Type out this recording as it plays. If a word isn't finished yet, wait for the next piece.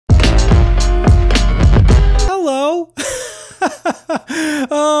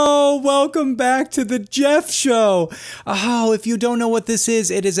Oh, welcome back to the Jeff Show. Oh, if you don't know what this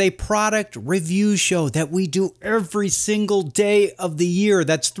is, it is a product review show that we do every single day of the year.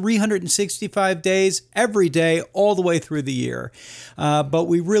 That's 365 days, every day, all the way through the year. But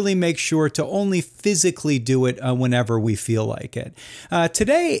we really make sure to only physically do it whenever we feel like it.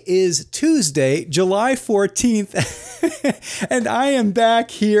 Today is Tuesday, July 14th, and I am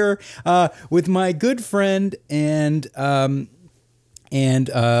back here with my good friend and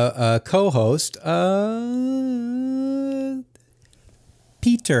co-host,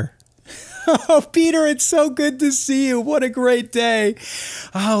 Peter. Oh, Peter, it's so good to see you. What a great day.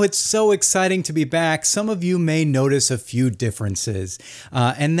 Oh, it's so exciting to be back. Some of you may notice a few differences,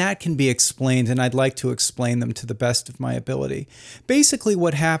 and that can be explained, and I'd like to explain them to the best of my ability. Basically,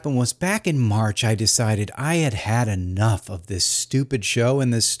 what happened was back in March, I decided I had had enough of this stupid show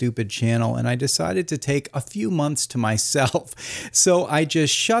and this stupid channel, and I decided to take a few months to myself. So I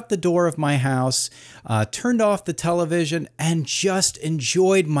just shut the door of my house, turned off the television, and just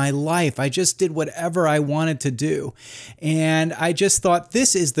enjoyed my life. I just did whatever I wanted to do. And I just thought,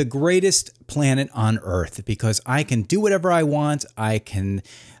 this is the greatest planet on Earth because I can do whatever I want. I can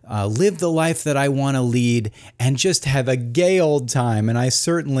live the life that I want to lead and just have a gay old time. And I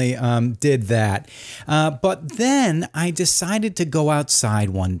certainly did that. But then I decided to go outside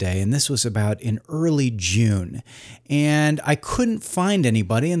one day, and this was about in early June. And I couldn't find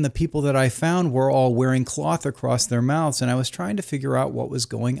anybody, and the people that I found were all wearing cloth across their mouths, and I was trying to figure out what was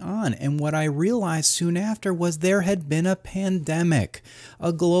going on. And what I realized soon after was there had been a pandemic,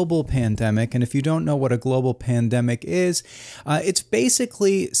 a global pandemic. And if you don't know what a global pandemic is, it's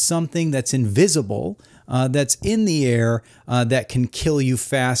basically something that's invisible, that's in the air, that can kill you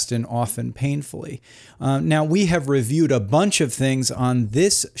fast and often painfully. Now, we have reviewed a bunch of things on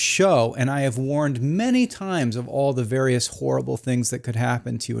this show, and I have warned many times of all the various horrible things that could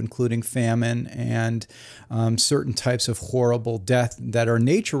happen to you, including famine and certain types of horrible death that are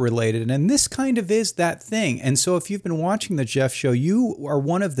nature-related, and this kind of is that thing. And so if you've been watching the Jeff Show, you are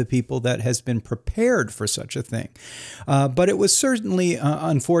one of the people that has been prepared for such a thing. But it was certainly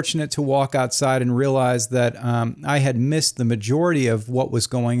unfortunate to walk outside and realize that I had missed the majority of what was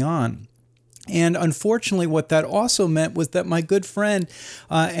going on. And unfortunately, what that also meant was that my good friend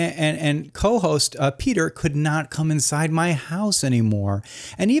and co-host, Peter, could not come inside my house anymore.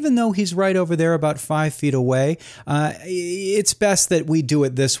 And even though he's right over there about 5 feet away, it's best that we do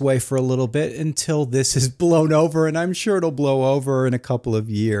it this way for a little bit until this is blown over, and I'm sure it'll blow over in a couple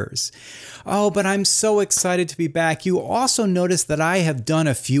of years. Oh, but I'm so excited to be back. You also noticed that I have done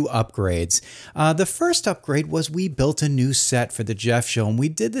a few upgrades. The first upgrade was we built a new set for the Jeff Show, and we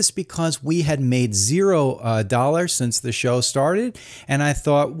did this because we had made $0 since the show started, and I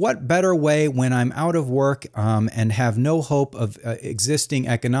thought, what better way when I'm out of work and have no hope of existing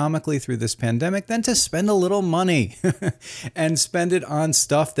economically through this pandemic than to spend a little money and spend it on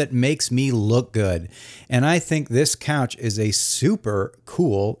stuff that makes me look good. And I think this couch is a super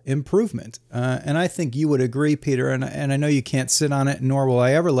cool improvement. And I think you would agree, Peter, and I know you can't sit on it, nor will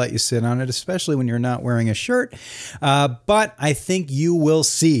I ever let you sit on it, especially when you're not wearing a shirt. But I think you will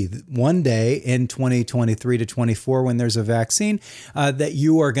see one day in 2023 to 24, when there's a vaccine, that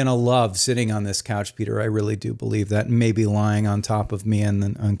you are going to love sitting on this couch, Peter. I really do believe that, and maybe lying on top of me and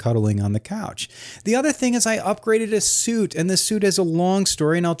then cuddling on the couch. The other thing is I upgraded a suit, and the suit has a long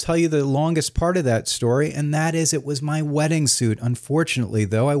story, and I'll tell you the longest part of that story, and that is it was my wedding suit. Unfortunately,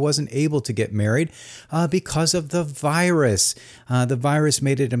 though, I wasn't able to get married because of the virus. The virus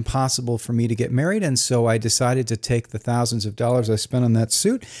made it impossible for me to get married, and so I decided to take the thousands of dollars I spent on that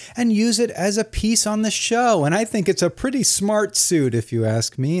suit and use it as a piece on the show. And I think it's a pretty smart suit, if you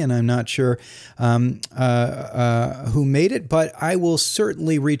ask me, and I'm not sure who made it, but I will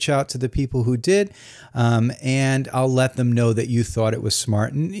certainly reach out to the people who did, and I'll let them know that you thought it was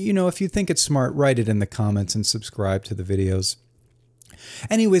smart. And, you know, if you think it's smart, write it in the comments and subscribe to the videos.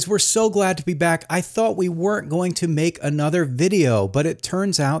 Anyways, we're so glad to be back. I thought we weren't going to make another video, but it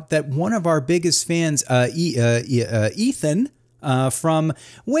turns out that one of our biggest fans, Ethan, from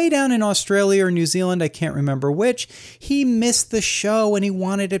way down in Australia or New Zealand, I can't remember which, he missed the show and he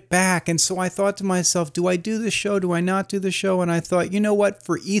wanted it back. And so I thought to myself, do I do the show? Do I not do the show? And I thought, you know what?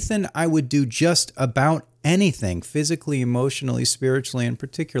 For Ethan, I would do just about anything, physically, emotionally, spiritually, and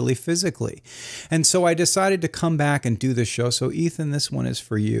particularly physically. And so I decided to come back and do this show. So Ethan, this one is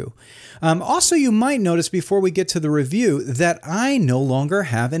for you. Also, you might notice before we get to the review that I no longer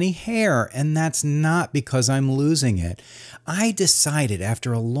have any hair, and that's not because I'm losing it. I decided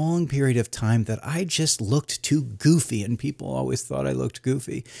after a long period of time that I just looked too goofy, and people always thought I looked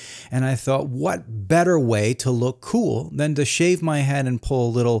goofy. And I thought, what better way to look cool than to shave my head and pull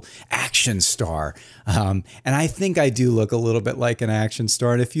a little action star? And I think I do look a little bit like an action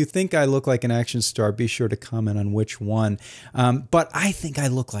star. And if you think I look like an action star, be sure to comment on which one. But I think I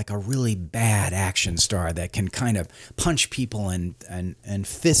look like a really bad action star that can kind of punch people and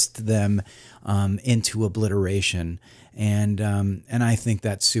fist them into obliteration. And I think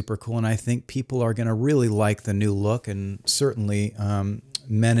that's super cool. And I think people are going to really like the new look, and certainly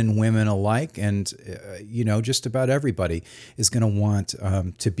men and women alike. And, you know, just about everybody is going to want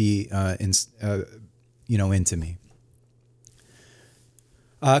to be, into me.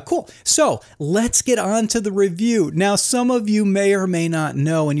 Cool. So let's get on to the review. Now, some of you may or may not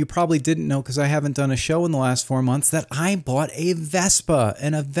know, and you probably didn't know because I haven't done a show in the last 4 months, that I bought a Vespa.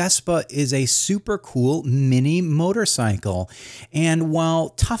 And a Vespa is a super cool mini motorcycle. And while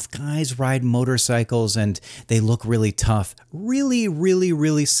tough guys ride motorcycles and they look really tough, really, really,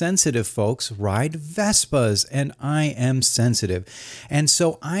 really sensitive folks ride Vespas. And I am sensitive. And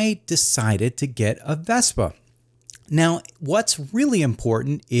so I decided to get a Vespa. Now, what's really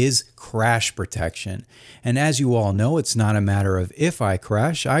important is crash protection. And as you all know, it's not a matter of if I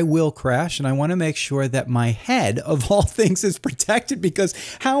crash, I will crash. And I want to make sure that my head, of all things, is protected, because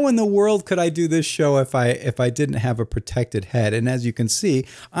how in the world could I do this show if I didn't have a protected head? And as you can see,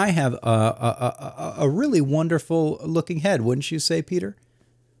 I have a really wonderful looking head, wouldn't you say, Peter?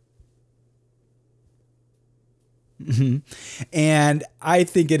 And I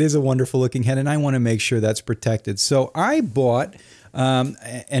think it is a wonderful looking head, and I want to make sure that's protected. So I bought,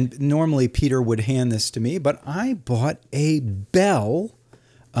 and normally Peter would hand this to me, but I bought a Bell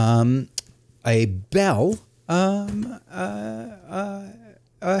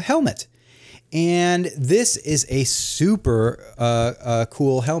helmet. And this is a super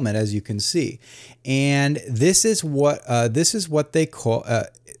cool helmet, as you can see. And this is what they call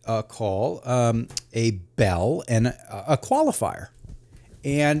a Bell and a qualifier.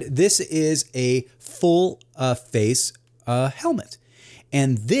 And this is a full face helmet.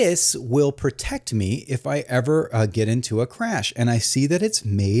 And this will protect me if I ever get into a crash. And I see that it's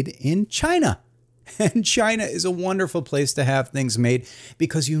made in China. And China is a wonderful place to have things made,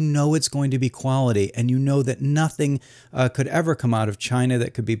 because you know it's going to be quality, and you know that nothing could ever come out of China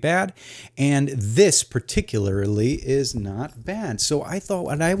that could be bad. And this particularly is not bad. So I thought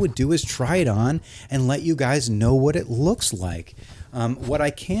what I would do is try it on and let you guys know what it looks like. What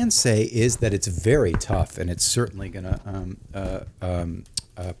I can say is that it's very tough, and it's certainly going to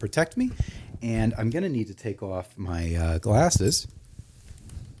protect me. And I'm going to need to take off my glasses.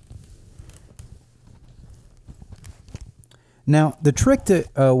 Now, the trick to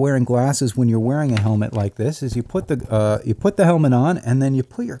wearing glasses when you're wearing a helmet like this is you put the helmet on, and then you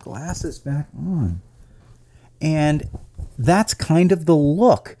put your glasses back on. And that's kind of the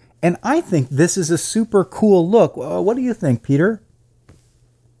look. And I think this is a super cool look. What do you think, Peter?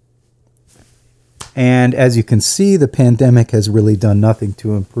 And as you can see, the pandemic has really done nothing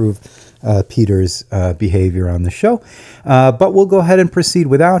to improve Peter's behavior on the show. But we'll go ahead and proceed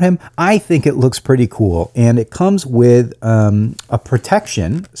without him. I think it looks pretty cool. And it comes with a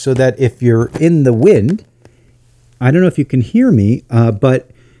protection so that if you're in the wind, I don't know if you can hear me, but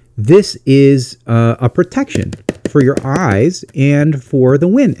this is a protection for your eyes and for the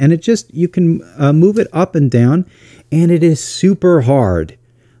wind. And it just, you can move it up and down, and it is super hard.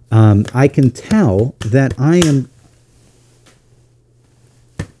 I can tell that I am...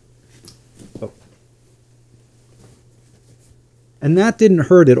 Oh. And that didn't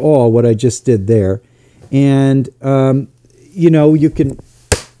hurt at all, what I just did there. And, you know, you can...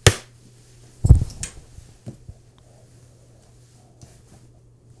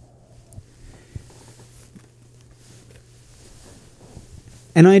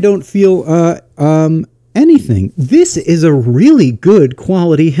 And I don't feel anything. This is a really good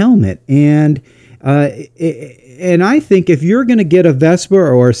quality helmet, and I think if you're going to get a Vespa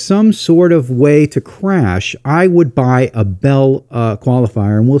or some sort of way to crash, I would buy a Bell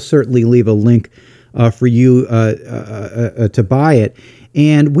Qualifier, and we'll certainly leave a link for you to buy it.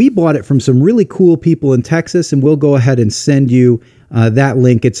 And we bought it from some really cool people in Texas, and we'll go ahead and send you that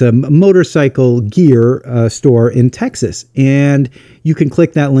link. It's a motorcycle gear store in Texas, and you can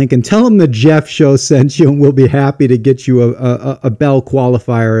click that link and tell them the Jeff Show sent you, and we'll be happy to get you a Bell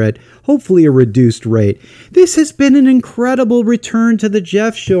Qualifier at hopefully a reduced rate. This has been an incredible return to the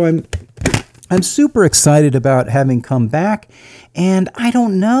Jeff Show. I'm super excited about having come back, and I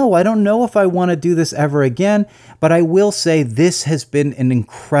don't know if I want to do this ever again, but I will say this has been an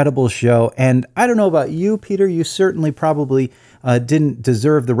incredible show. And I don't know about you, Peter, you certainly probably didn't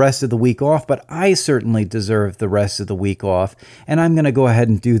deserve the rest of the week off, but I certainly deserve the rest of the week off, and I'm going to go ahead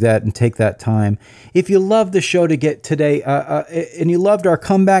and do that and take that time. If you loved the show to get today, and you loved our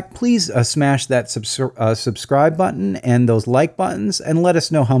comeback, please smash that subscribe button and those like buttons, and let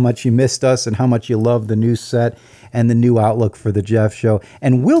us know how much you missed us and how much you love the new set and the new outlook for the Jeff Show.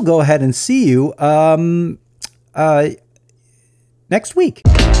 And we'll go ahead and see you next week.